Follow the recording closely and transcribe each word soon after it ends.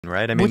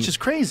right? I mean, which is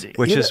crazy.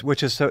 Which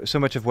is so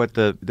much of what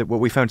what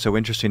we found so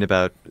interesting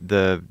about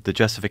the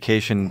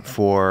justification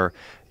for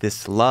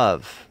this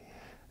love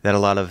that a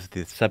lot of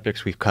the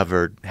subjects we've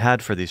covered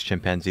had for these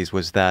chimpanzees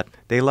was that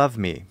they love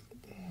me.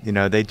 You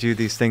know, they do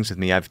these things with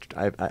me.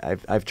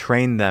 I've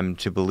trained them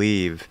to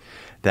believe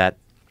that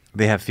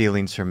they have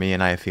feelings for me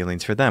and I have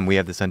feelings for them. We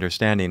have this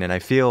understanding, and I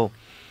feel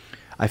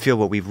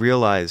what we've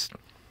realized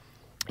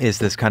is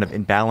this kind of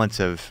imbalance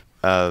of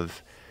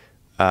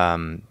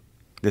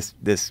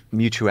this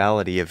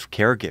mutuality of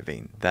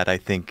caregiving that I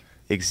think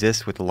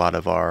exists with a lot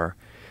of our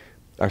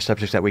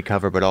subjects that we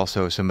cover, but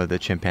also some of the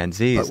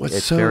chimpanzees.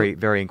 It's very,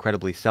 very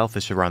incredibly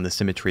selfish around the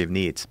symmetry of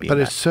needs. But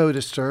it's so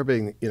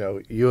disturbing. You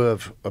know, you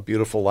have a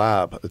beautiful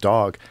lab, a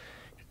dog,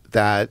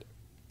 that,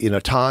 you know,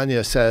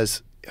 Tonia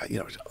says, you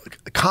know,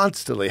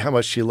 constantly how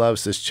much she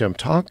loves this chimp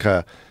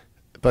Tonka,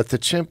 but the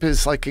chimp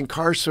is like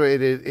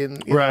incarcerated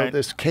in you know,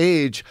 this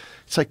cage.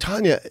 It's like,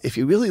 Tonia, if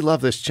you really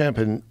love this chimp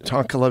and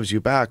Tonka loves you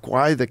back,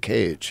 why the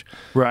cage?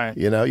 Right.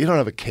 You know, you don't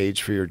have a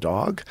cage for your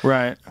dog.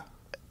 Right.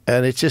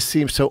 And it just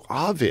seems so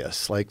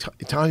obvious. Like,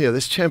 Tonia,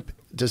 this chimp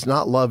does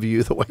not love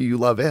you the way you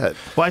love it.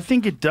 Well, I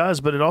think it does,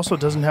 but it also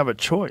doesn't have a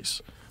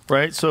choice,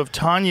 right? So if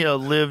Tonia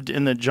lived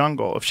in the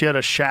jungle, if she had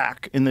a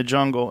shack in the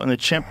jungle and the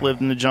chimp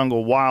lived in the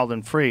jungle wild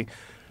and free,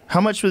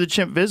 how much would the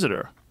chimp visit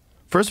her?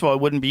 First of all,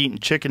 it wouldn't be eating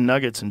chicken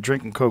nuggets and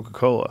drinking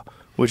Coca-Cola,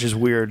 which is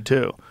weird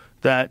too.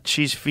 That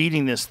she's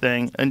feeding this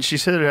thing, and she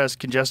said it has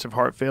congestive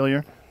heart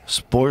failure.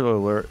 Spoiler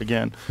alert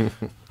again.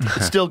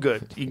 It's still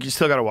good. You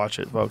still got to watch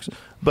it, folks.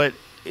 But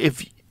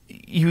if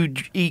you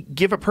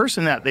give a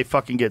person that, they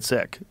fucking get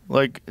sick.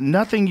 Like,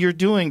 nothing you're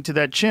doing to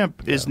that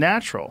chimp is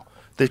natural.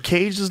 The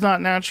cage is not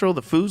natural.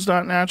 The food's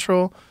not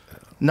natural.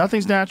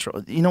 Nothing's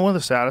natural. You know, one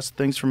of the saddest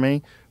things for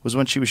me was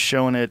when she was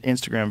showing it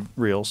Instagram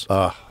reels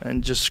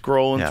and just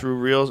scrolling through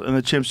reels, and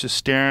the chimp's just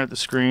staring at the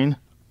screen.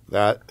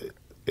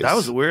 That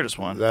was the weirdest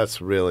one. That's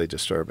really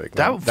disturbing.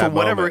 For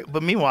whatever,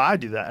 but meanwhile, I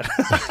do that.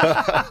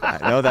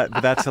 I know that,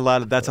 but that's a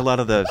lot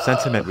of the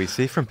sentiment we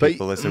see from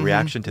people is the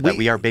reaction to that.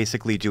 We are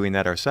basically doing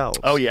that ourselves.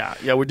 Oh yeah,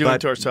 we're doing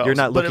it to ourselves. You're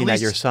not looking at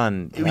your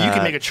son. You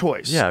can make a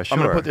choice. Yeah, sure.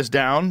 I'm going to put this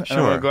down, and I'm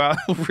going to go out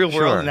in the real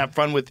world and have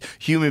fun with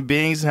human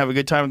beings and have a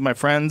good time with my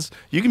friends.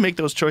 You can make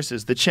those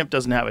choices. The chimp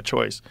doesn't have a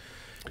choice.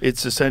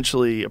 It's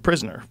essentially a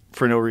prisoner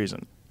for no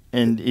reason,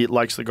 and it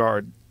likes the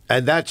guard.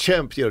 And that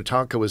chimp, you know,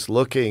 Tonka was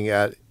looking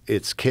at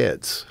its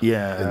kids in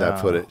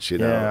that footage, you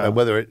know, and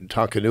whether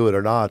Tonka knew it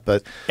or not,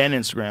 but and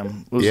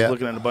Instagram was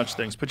looking at a bunch of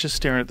things, but just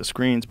staring at the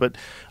screens. But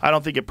I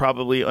don't think it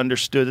probably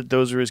understood that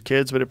those were his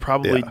kids, but it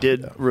probably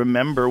did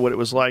remember what it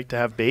was like to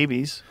have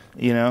babies,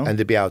 you know, and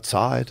to be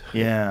outside.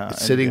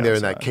 It's sitting there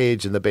in that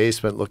cage in the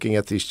basement, looking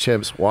at these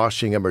chimps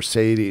washing a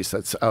Mercedes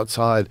that's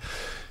outside.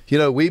 You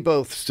know, we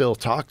both still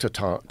talk to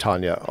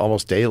Tonia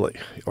almost daily,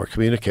 or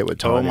communicate with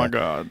Tonia. Oh my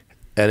God!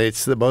 And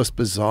it's the most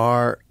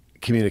bizarre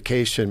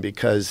communication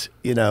because,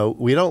 you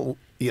know,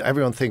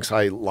 everyone thinks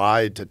I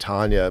lied to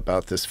Tonia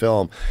about this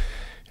film.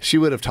 She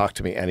would have talked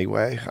to me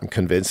anyway. I'm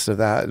convinced of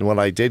that. And when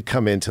I did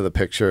come into the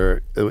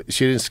picture,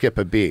 she didn't skip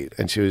a beat,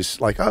 and she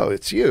was like, "Oh,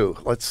 it's you.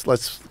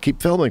 Let's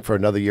keep filming for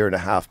another year and a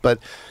half." But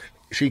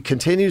she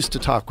continues to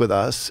talk with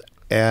us,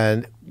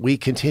 and we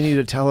continue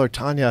to tell her,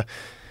 "Tonia,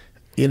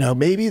 you know,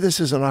 maybe this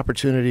is an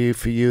opportunity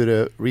for you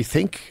to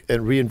rethink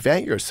and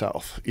reinvent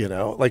yourself." You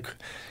know, like.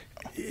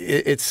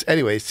 It's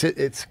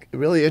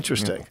really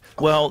interesting.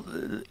 Well,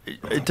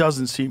 it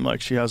doesn't seem like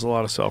she has a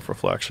lot of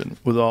self-reflection,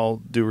 with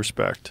all due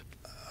respect.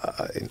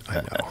 I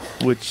know.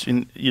 Which,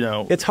 you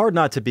know, it's hard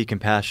not to be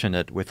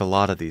compassionate with a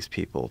lot of these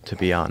people, to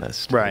be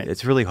honest. Right.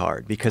 It's really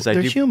hard because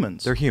they're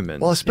humans. They're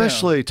humans. Well,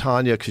 especially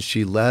Tonia, because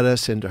she led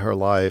us into her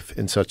life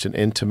in such an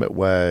intimate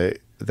way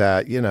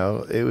that, you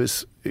know, it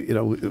was, you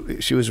know,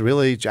 she was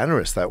really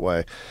generous that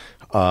way.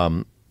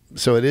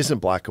 So it isn't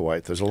black and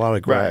white. There's a lot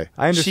of gray. Right.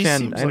 I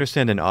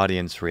understand an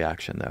audience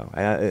reaction, though,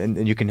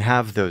 and you can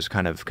have those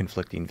kind of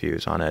conflicting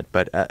views on it.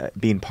 But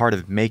being part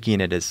of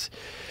making it is,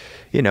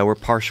 you know, we're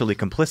partially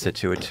complicit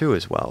to it too,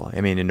 as well.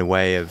 I mean, in a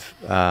way of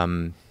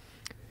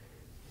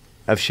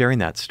sharing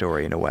that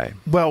story in a way.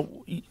 Well,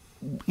 you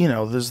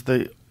know, there's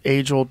the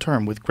age-old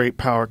term: with great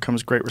power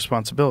comes great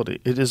responsibility.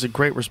 It is a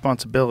great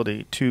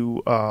responsibility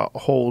to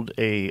hold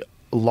a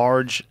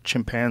large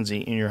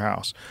chimpanzee in your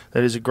house.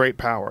 That is a great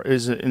power. It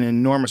is an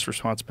enormous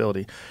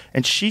responsibility,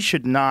 and she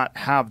should not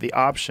have the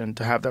option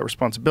to have that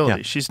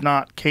responsibility. She's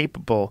not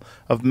capable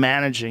of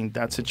managing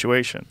that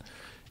situation.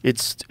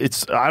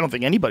 I don't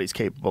think anybody's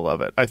capable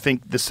of it. I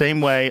think the same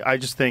way. I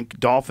just think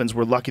dolphins,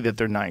 we're lucky that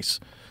they're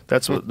nice.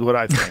 That's what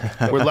I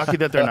think. We're lucky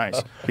that they're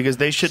nice, because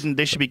they should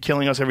be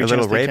killing us every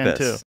chance they can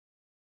too.